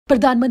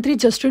ਪ੍ਰਧਾਨ ਮੰਤਰੀ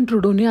Justin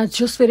Trudeau ਨੇ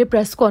ਅੱਜ ਸਵੇਰੇ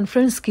ਪ੍ਰੈਸ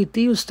ਕਾਨਫਰੰਸ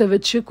ਕੀਤੀ। ਉਸ ਦੇ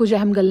ਵਿੱਚ ਕੁਝ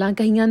ਅਹਿਮ ਗੱਲਾਂ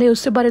ਕਹੀਆਂ ਨੇ,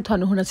 ਉਸ ਦੇ ਬਾਰੇ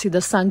ਤੁਹਾਨੂੰ ਹੁਣ ਅਸੀਂ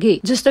ਦੱਸਾਂਗੇ।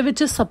 ਜਿਸ ਦੇ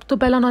ਵਿੱਚ ਸਭ ਤੋਂ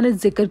ਪਹਿਲਾਂ ਉਹਨਾਂ ਨੇ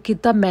ਜ਼ਿਕਰ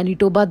ਕੀਤਾ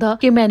ਮੈਨੀਟੋਬਾ ਦਾ,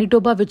 ਕਿ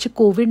ਮੈਨੀਟੋਬਾ ਵਿੱਚ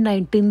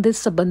ਕੋਵਿਡ-19 ਦੇ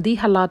ਸੰਬੰਧੀ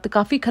ਹਾਲਾਤ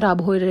ਕਾਫੀ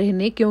ਖਰਾਬ ਹੋ ਰਹੇ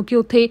ਨੇ, ਕਿਉਂਕਿ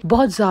ਉੱਥੇ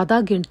ਬਹੁਤ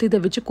ਜ਼ਿਆਦਾ ਗਿਣਤੀ ਦੇ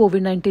ਵਿੱਚ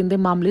ਕੋਵਿਡ-19 ਦੇ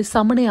ਮਾਮਲੇ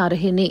ਸਾਹਮਣੇ ਆ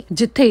ਰਹੇ ਨੇ।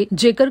 ਜਿੱਥੇ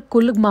ਜੇਕਰ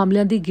ਕੁੱਲ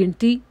ਮਾਮਲਿਆਂ ਦੀ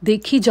ਗਿਣਤੀ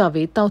ਦੇਖੀ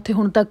ਜਾਵੇ ਤਾਂ ਉੱਥੇ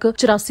ਹੁਣ ਤੱਕ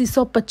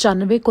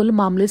 8495 ਕੁੱਲ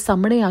ਮਾਮਲੇ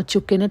ਸਾਹਮਣੇ ਆ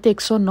ਚੁੱਕੇ ਨੇ ਤੇ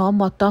 109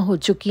 ਮੌਤਾਂ ਹੋ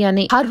ਚੁੱਕੀਆਂ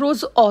ਨੇ। ਹਰ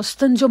ਰੋਜ਼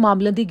ਔਸਤਨ ਜੋ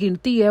ਮਾਮਲਿਆਂ ਦੀ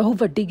ਗਿਣਤੀ ਹੈ ਉਹ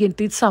ਵੱਡੀ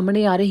ਗਿਣਤੀ ਸਾਹਮਣੇ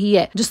ਆ ਰਹੀ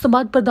ਹੈ। ਜਿਸ ਤੋਂ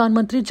ਬਾਅਦ ਪ੍ਰਧਾਨ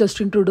ਮੰਤਰੀ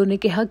ਜਸਟਿਨ ਟਰੂਡੋ ਨੇ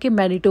ਕਿਹਾ ਕਿ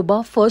ਮੈਨੀਟੋਬਾ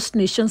ਫਰਸਟ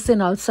ਨੇਸ਼ਨਸ ਦੇ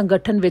ਨਾਲ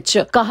ਸੰਗਠਨ ਵਿੱਚ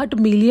 $61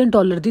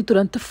 ਮਿਲੀਅਨ ਦੀ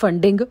ਤੁਰੰਤ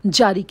ਫੰਡਿੰਗ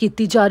ਜਾਰੀ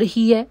ਕੀਤੀ ਜਾ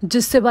ਰਹੀ ਹੈ।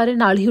 ਜਿਸ ਦੇ ਬਾਰੇ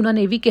ਨਾਲ ਹੀ ਉਹਨਾਂ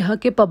ਨੇ ਵੀ ਕਿਹਾ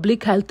ਕਿ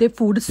ਪਬਲਿਕ ਹੈਲਥ ਤੇ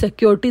ਫੂਡ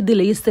ਸਿਕਿਉਰਿਟੀ ਦੇ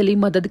ਲਈ ਇਸ ਦੇ ਲਈ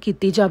ਮਦਦ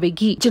ਕੀਤੀ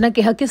ਜਾਵੇਗੀ। ਜਿਨ੍ਹਾਂ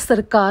ਕਿਹਾ ਕਿ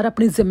ਸਰਕਾਰ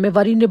ਆਪਣੀ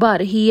ਜ਼ਿੰਮੇਵਾਰੀ ਨਿਭਾ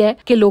ਰਹੀ ਹੈ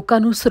ਕਿ ਲੋਕਾਂ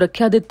ਨੂੰ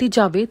ਸੁਰੱਖਿਆ ਦਿੱਤੀ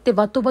ਜਾਵੇ ਤੇ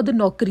ਵੱਧ ਤੋਂ ਵੱਧ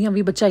ਨੌਕਰੀਆਂ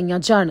ਵੀ ਬਚਾਈਆਂ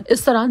ਜਾਣ।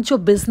 ਇਸ ਦੌਰਾਨ ਜੋ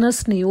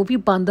ਬਿਜ਼ਨਸ ਨੇ ਉਹ ਵੀ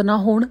ਬੰਦ ਨਾ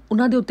ਹੋਣ,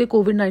 ਉਹਨਾਂ ਦੇ ਉੱਤੇ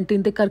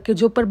ਕੋਵਿਡ-19 ਦੇ ਕਰਕੇ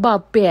ਜੋ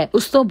ਪ੍ਰਭਾਵ ਪਿਆ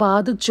ਉਸ ਤੋਂ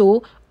ਬਾਅਦ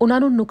ਜੋ ਉਹਨਾਂ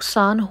ਨੂੰ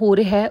ਨੁਕਸਾਨ ਹੋ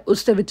ਰਿਹਾ ਹੈ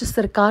ਉਸ ਦੇ ਵਿੱਚ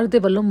ਸਰਕਾਰ ਦੇ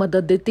ਵੱਲੋਂ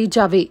ਮਦਦ ਦਿੱਤੀ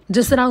ਜਾਵੇ।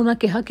 ਜਿਸ ਤਰ੍ਹਾਂ ਉਹਨਾਂ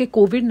ਕਿਹਾ ਕਿ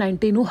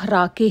ਕੋਵਿਡ-19 ਨੂੰ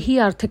ਹਰਾ ਕੇ ਹੀ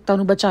ਆਰਥਿਕਤਾ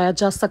ਨੂੰ ਬਚਾਇਆ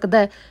ਜਾ ਸਕਦਾ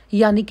ਹੈ,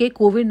 ਯਾਨੀ ਕਿ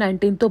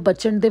ਕੋਵਿਡ-19 ਤੋਂ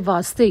ਬਚਣ ਦੇ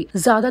ਵਾਸਤੇ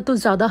ਜ਼ਿਆਦਾ ਤੋਂ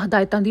ਜ਼ਿਆਦਾ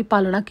ਹਦਾਇਤਾਂ ਦੀ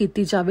ਪਾਲਣਾ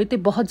ਕੀਤੀ ਜਾਵੇ ਤੇ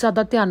ਬਹੁਤ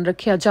ਜ਼ਿਆਦਾ ਧਿਆਨ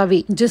ਰੱਖਿਆ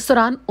ਜਾਵੇ। ਜਿਸ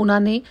ਦੌਰਾਨ ਉਹਨਾਂ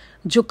ਨੇ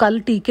ਜੋ ਕੱਲ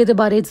ਟੀਕੇ ਦੇ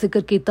ਬਾਰੇ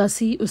ਜ਼ਿਕਰ ਕੀਤਾ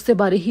ਸੀ ਉਸ ਦੇ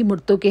ਬਾਰੇ ਹੀ ਮੁੜ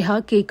ਤੋਂ ਕਿਹਾ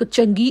ਕਿ ਇੱਕ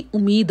ਚੰਗੀ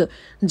ਉਮੀਦ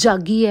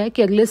ਜਾਗੀ ਹੈ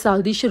ਕਿ ਅਗਲੇ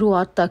ਸਾਲ ਦੀ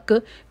ਸ਼ੁਰੂਆਤ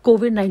ਤੱਕ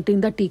ਕੋਵਿਡ-19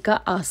 ਦਾ ਟੀਕਾ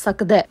ਆ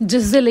ਸਕਦਾ ਹੈ,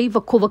 ਜਿਸ ਦੇ ਲਈ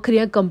ਵੱਖੋ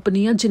ਵੱਖਰੀਆਂ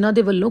ਕੰਪਨੀਆਂ ਜਿਨ੍ਹਾਂ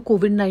ਦੇ ਵੱਲੋਂ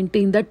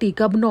ਕੋਵਿਡ-19 ਦਾ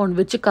ਟੀਕਾ ਬਣਾਉਣ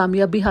ਵਿੱਚ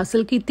ਕਾਮਯਾਬੀ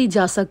ਹਾਸਲ ਕੀਤੀ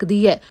ਜਾ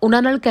ਸਕਦੀ ਹੈ,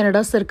 ਉਹਨਾਂ ਨਾਲ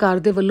ਕੈਨੇਡਾ ਸਰਕਾਰ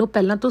ਦੇ ਵੱਲੋਂ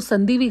ਪਹਿਲਾਂ ਤੋਂ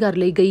ਸੰਧੀ ਵੀ ਕਰ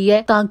ਲਈ ਗਈ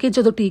ਹੈ ਤਾਂ ਕਿ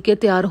ਜਦੋਂ ਟੀਕੇ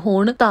ਤਿਆਰ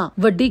ਹੋਣ ਤਾਂ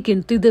ਵੱਡੀ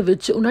ਗਿਣਤੀ ਦੇ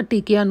ਵਿੱਚ ਉਹਨਾਂ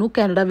ਟੀਕਿਆਂ ਨੂੰ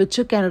ਕੈਨੇਡਾ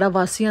ਵਿੱਚ ਕੈਨੇਡਾ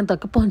ਵਾਸੀਆਂ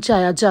ਤੱਕ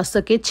ਪਹੁੰਚਾਇਆ ਜਾ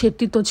ਸਕੇ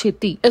ਛੇਤੀ ਤੋਂ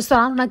ਛੇਤੀ। ਇਸ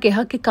ਤਰ੍ਹਾਂ ਉਹਨਾਂ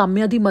ਕਿਹਾ ਕਿ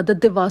ਕਾਮਿਆਂ ਦੀ ਮਦਦ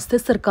ਦੇ ਵਾਸਤੇ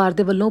ਸਰਕਾਰ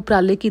ਦੇ ਵੱਲੋਂ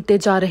ਉਪਰਾਲੇ ਕੀਤੇ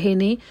ਜਾ ਰਹੇ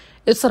ਨੇ।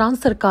 ਇਸ ਦੌਰਾਨ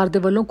ਸਰਕਾਰ ਦੇ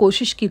ਵੱਲੋਂ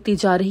ਕੋਸ਼ਿਸ਼ ਕੀਤੀ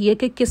ਜਾ ਰਹੀ ਹੈ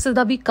ਕਿ ਕਿਸੇ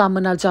ਦਾ ਵੀ ਕੰਮ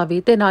ਨਾ ਜਾਵੇ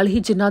ਤੇ ਨਾਲ ਹੀ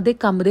ਜਿਨ੍ਹਾਂ ਦੇ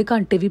ਕੰਮ ਦੇ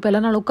ਘੰਟੇ ਵੀ ਪਹਿਲਾਂ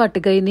ਨਾਲੋਂ ਘਟ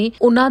ਗਏ ਨੇ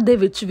ਉਹਨਾਂ ਦੇ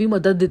ਵਿੱਚ ਵੀ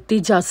ਮਦਦ ਦਿੱਤੀ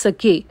ਜਾ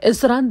ਸਕੇ।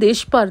 ਇਸ ਦੌਰਾਨ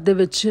ਦੇਸ਼ ਭਰ ਦੇ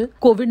ਵਿੱਚ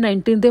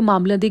ਕੋਵਿਡ-19 ਦੇ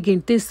ਮਾਮਲਿਆਂ ਦੀ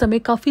ਗਿਣਤੀ ਇਸ ਸਮੇਂ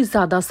ਕਾਫੀ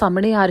ਜ਼ਿਆਦਾ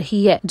ਸਾਹਮਣੇ ਆ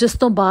ਰਹੀ ਹੈ। ਜਿਸ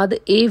ਤੋਂ ਬਾਅਦ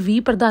ਇਹ ਵੀ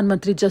ਪ੍ਰਧਾਨ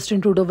ਮੰਤਰੀ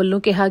ਜਸਟਿਨ ਟਰੂਡੋ ਵੱਲੋਂ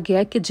ਕਿਹਾ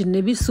ਗਿਆ ਕਿ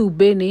ਜਿੰਨੇ ਵੀ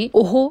ਸੂਬੇ ਨੇ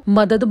ਉਹ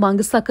ਮਦਦ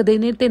ਮੰਗ ਸਕਦੇ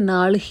ਨੇ ਤੇ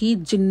ਨਾਲ ਹੀ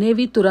ਜਿੰਨੇ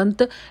ਵੀ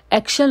ਤੁਰੰਤ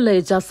ਐਕਸ਼ਨ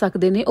ਲਏ ਜਾ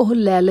ਸਕਦੇ ਨੇ ਉਹ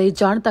ਲੈ ਲਏ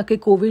ਜਾਣ ਤਾਂ ਕਿ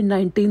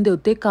ਕੋਵਿਡ-19 ਦੇ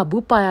ਉੱਤੇ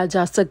ਕਾਬੂ ਪਾਇਆ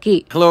ਜਾ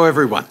ਸਕੇ। Hello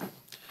everyone.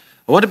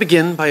 I want to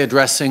begin by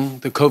addressing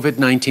the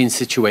COVID-19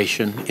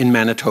 situation in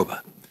Manitoba.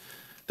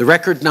 The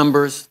record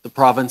numbers the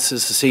province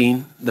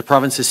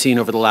has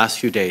seen over the last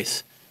few days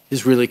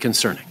is really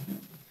concerning.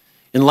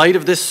 In light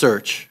of this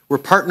surge,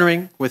 we're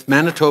partnering with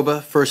Manitoba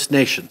First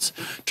Nations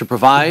to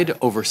provide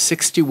over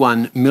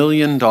 $61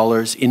 million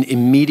in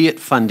immediate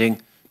funding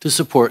to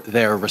support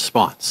their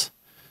response.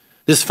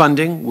 This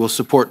funding will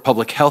support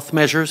public health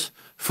measures,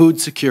 food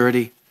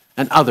security,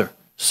 and other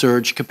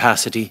surge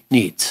capacity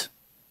needs.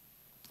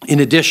 In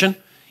addition,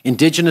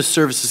 Indigenous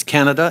Services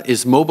Canada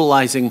is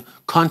mobilizing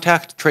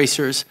contact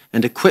tracers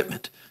and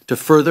equipment to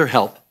further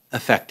help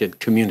affected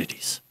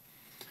communities.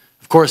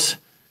 Of course,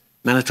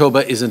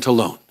 Manitoba isn't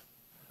alone.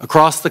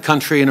 Across the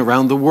country and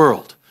around the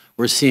world,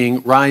 we're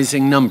seeing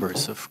rising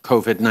numbers of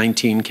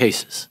COVID-19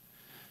 cases.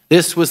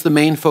 This was the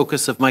main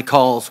focus of my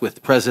calls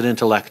with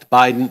President-elect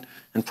Biden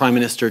and Prime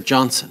Minister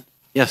Johnson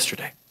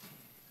yesterday.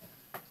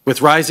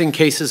 With rising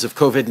cases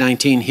of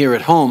COVID-19 here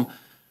at home,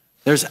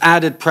 there's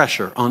added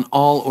pressure on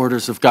all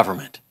orders of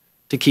government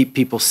to keep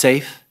people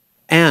safe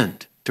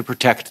and to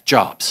protect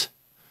jobs.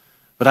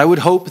 But I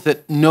would hope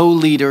that no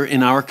leader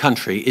in our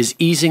country is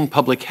easing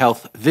public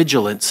health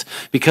vigilance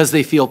because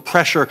they feel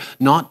pressure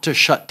not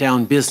to shut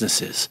down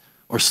businesses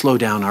or slow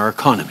down our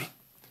economy.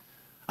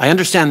 I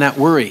understand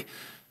that worry,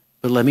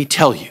 but let me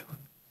tell you,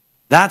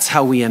 that's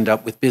how we end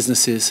up with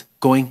businesses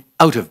going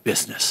out of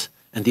business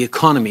and the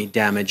economy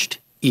damaged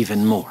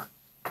even more.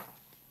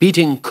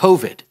 Beating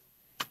COVID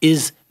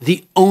is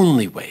the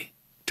only way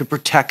to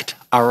protect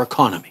our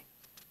economy.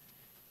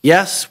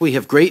 Yes, we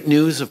have great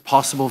news of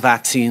possible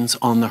vaccines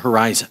on the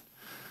horizon,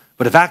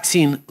 but a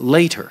vaccine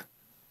later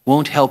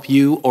won't help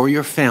you or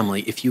your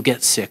family if you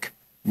get sick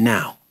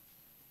now.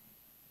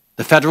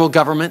 The federal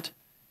government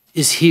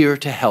is here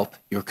to help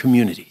your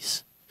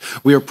communities.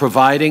 We are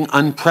providing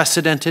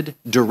unprecedented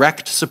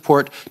direct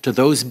support to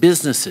those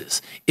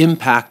businesses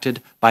impacted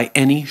by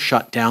any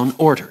shutdown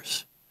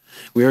orders.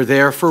 We are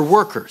there for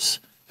workers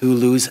who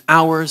lose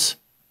hours,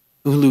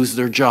 who lose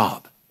their job.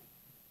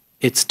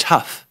 It's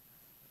tough,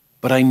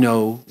 but I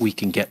know we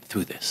can get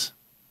through this.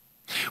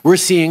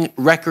 We're seeing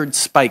record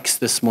spikes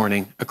this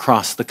morning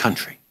across the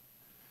country.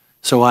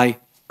 So I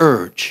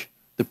urge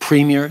the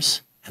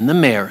premiers and the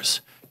mayors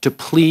to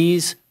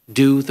please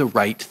do the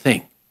right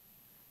thing.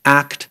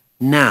 Act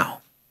now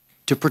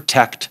to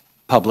protect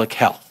public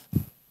health.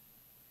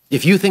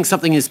 If you think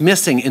something is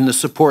missing in the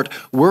support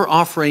we're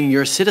offering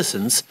your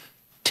citizens,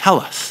 tell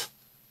us.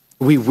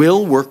 We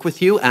will work with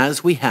you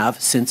as we have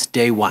since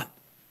day one.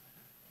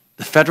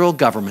 The federal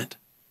government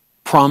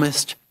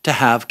promised to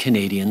have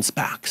Canadians'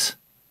 backs,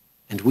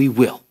 and we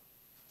will,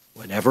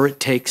 whatever it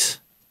takes,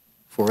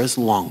 for as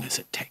long as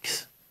it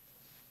takes.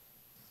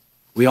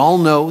 We all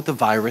know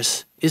the virus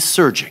is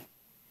surging,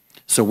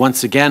 So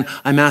once again,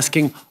 I'm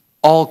asking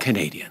all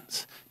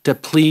Canadians to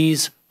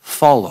please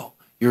follow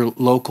your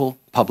local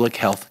public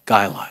health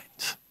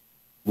guidelines.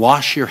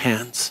 Wash your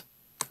hands,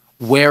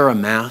 wear a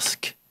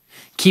mask,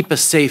 keep a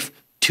safe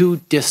 2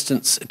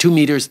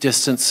 meters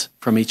distance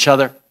from each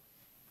other,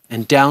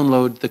 and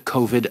download the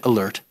COVID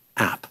Alert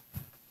app.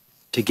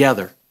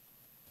 Together,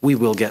 we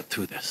will get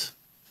through this.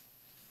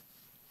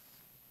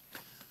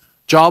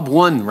 Job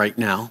one right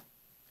now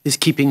is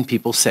keeping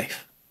people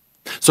safe.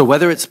 So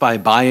whether it's by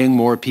buying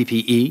more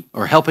PPE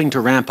or helping to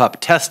ramp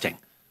up testing,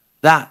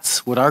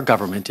 that's what our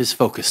government is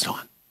focused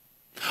on.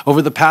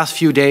 Over the past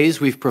few days,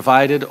 we've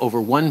provided over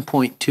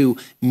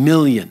 1.2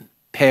 million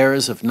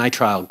pairs of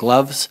nitrile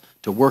gloves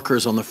to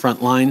workers on the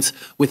front lines,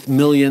 with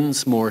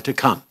millions more to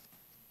come.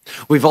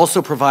 We've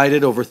also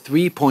provided over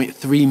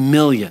 3.3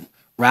 million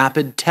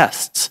rapid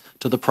tests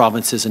to the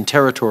provinces and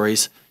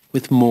territories,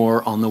 with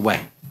more on the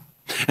way.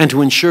 And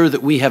to ensure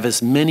that we have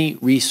as many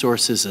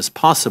resources as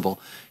possible,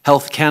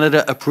 Health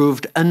Canada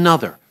approved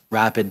another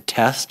rapid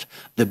test,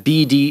 the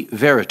BD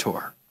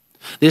Veritor.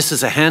 This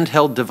is a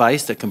handheld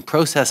device that can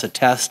process a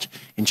test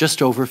in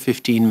just over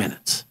 15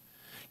 minutes.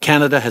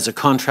 Canada has a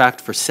contract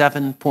for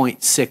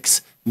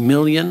 7.6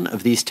 million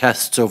of these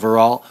tests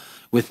overall,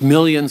 with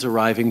millions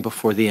arriving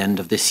before the end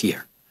of this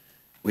year.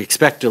 We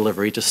expect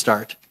delivery to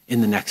start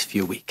in the next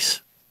few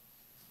weeks.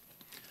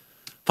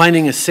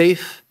 Finding a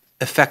safe,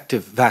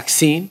 effective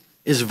vaccine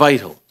is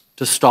vital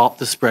to stop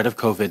the spread of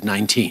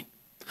COVID-19.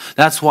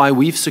 That's why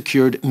we've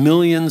secured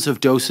millions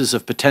of doses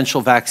of potential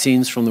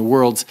vaccines from the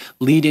world's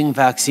leading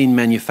vaccine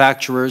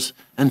manufacturers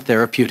and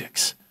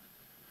therapeutics.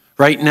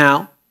 Right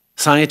now,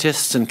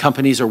 scientists and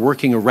companies are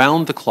working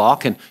around the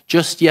clock, and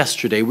just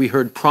yesterday we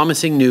heard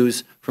promising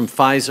news from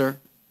Pfizer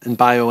and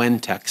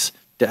BioNTech's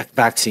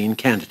vaccine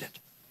candidate.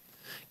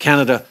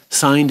 Canada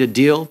signed a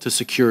deal to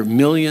secure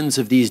millions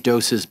of these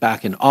doses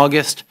back in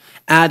August,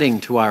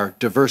 adding to our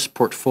diverse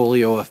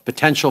portfolio of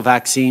potential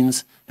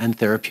vaccines and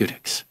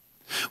therapeutics.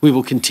 We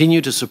will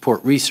continue to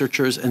support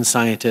researchers and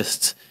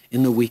scientists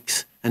in the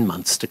weeks and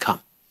months to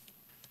come.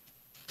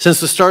 Since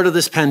the start of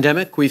this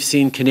pandemic, we've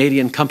seen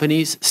Canadian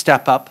companies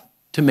step up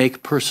to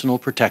make personal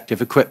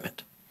protective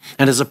equipment.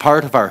 And as a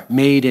part of our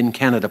Made in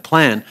Canada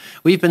plan,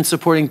 we've been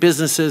supporting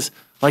businesses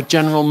like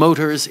General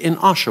Motors in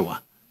Oshawa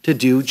to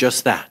do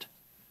just that.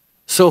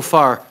 So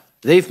far,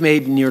 they've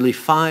made nearly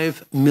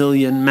 5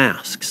 million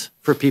masks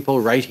for people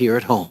right here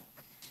at home.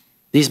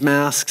 These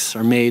masks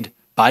are made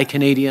by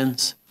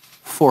Canadians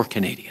for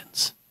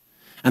Canadians.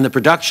 And the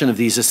production of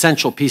these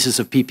essential pieces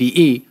of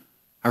PPE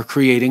are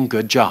creating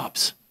good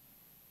jobs.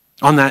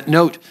 On that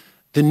note,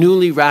 the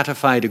newly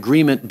ratified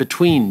agreement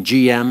between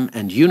GM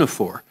and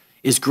Unifor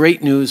is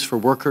great news for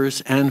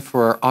workers and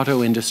for our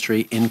auto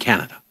industry in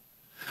Canada.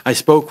 I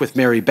spoke with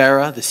Mary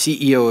Barra, the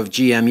CEO of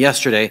GM,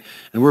 yesterday,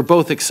 and we're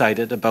both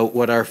excited about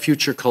what our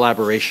future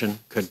collaboration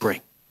could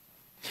bring.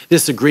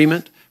 This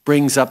agreement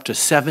brings up to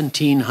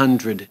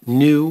 1,700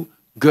 new,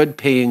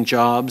 good-paying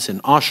jobs in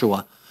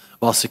Oshawa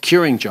while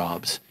securing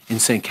jobs in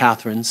St.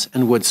 Catharines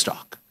and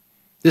Woodstock.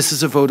 This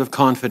is a vote of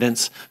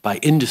confidence by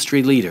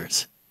industry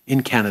leaders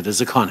in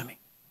Canada's economy.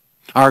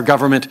 Our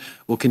government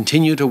will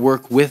continue to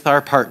work with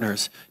our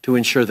partners to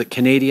ensure that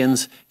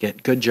Canadians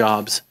get good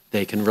jobs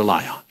they can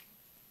rely on.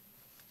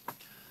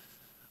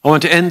 I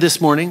want to end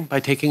this morning by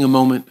taking a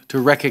moment to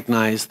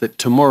recognize that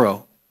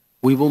tomorrow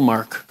we will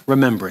mark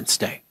Remembrance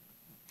Day.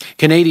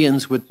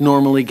 Canadians would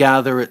normally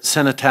gather at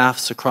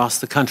cenotaphs across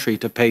the country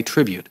to pay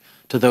tribute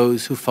to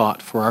those who fought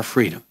for our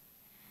freedom.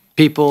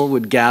 People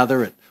would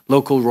gather at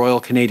local Royal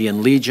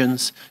Canadian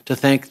Legions to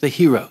thank the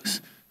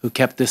heroes who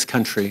kept this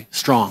country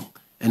strong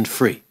and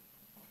free.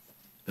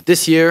 But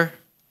this year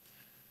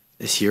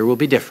will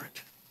be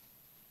different.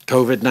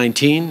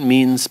 COVID-19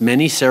 means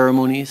many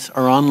ceremonies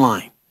are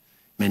online.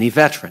 Many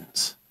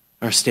veterans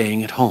are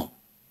staying at home.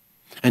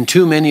 And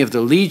too many of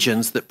the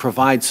legions that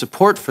provide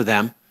support for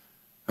them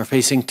are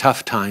facing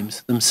tough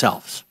times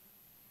themselves.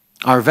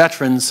 Our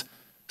veterans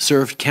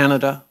served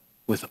Canada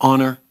with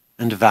honor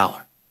and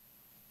valor.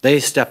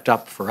 They stepped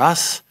up for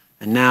us,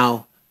 and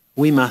now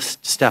we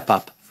must step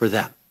up for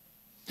them.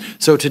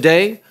 So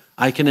today,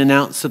 I can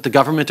announce that the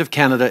Government of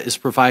Canada is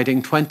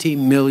providing $20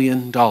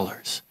 million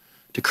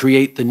to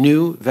create the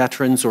new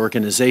Veterans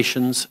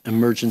Organizations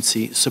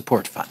Emergency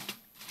Support Fund.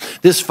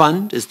 This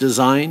fund is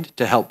designed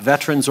to help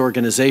veterans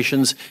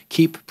organizations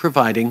keep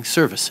providing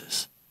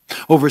services.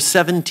 Over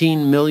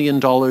 $17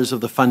 million of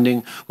the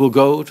funding will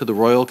go to the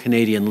Royal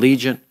Canadian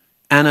Legion,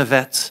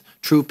 ANAVETS,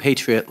 True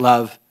Patriot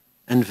Love,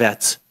 and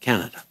Vets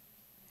Canada.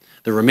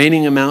 The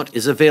remaining amount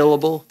is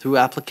available through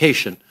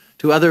application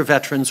to other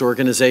veterans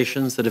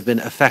organizations that have been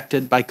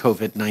affected by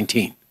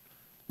COVID-19.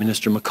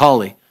 Minister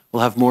Macaulay will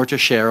have more to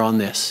share on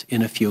this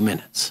in a few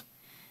minutes.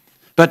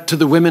 But to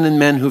the women and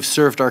men who've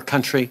served our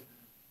country,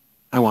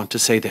 I want to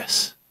say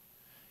this.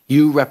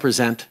 You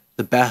represent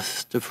the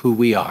best of who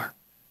we are,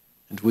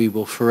 and we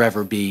will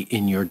forever be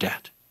in your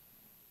debt.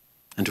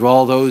 And to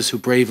all those who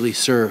bravely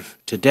serve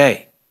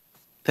today,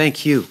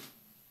 thank you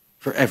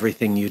for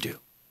everything you do.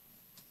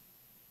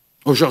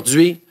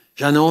 Aujourd'hui,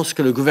 j'annonce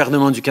que le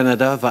gouvernement du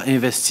Canada va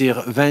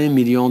investir 20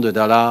 millions de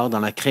dollars dans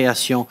la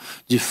création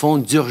du Fonds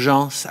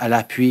d'urgence à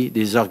l'appui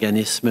des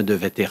organismes de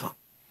vétérans.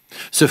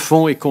 Ce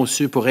fonds est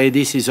conçu pour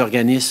aider ces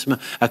organismes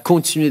à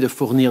continuer de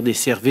fournir des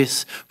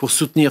services pour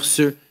soutenir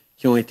ceux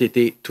qui ont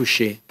été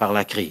touchés par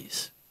la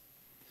crise.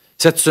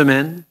 Cette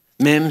semaine,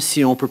 même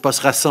si on ne peut pas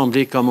se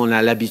rassembler comme on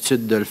a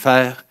l'habitude de le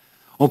faire,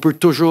 on peut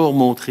toujours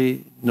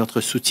montrer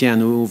notre soutien à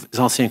nos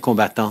anciens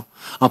combattants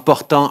en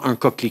portant un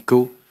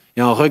coquelicot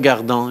et en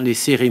regardant les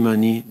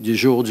cérémonies du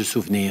jour du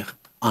souvenir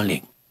en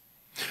ligne.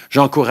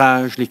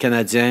 J'encourage les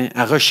Canadiens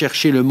à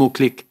rechercher le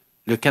mot-clic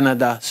 « Le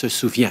Canada se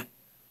souvient »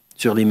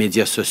 sur les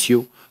médias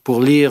sociaux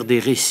pour lire des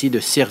récits de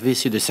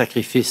services et de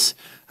sacrifices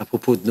à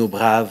propos de nos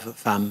braves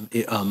femmes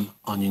et hommes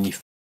en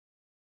uniforme.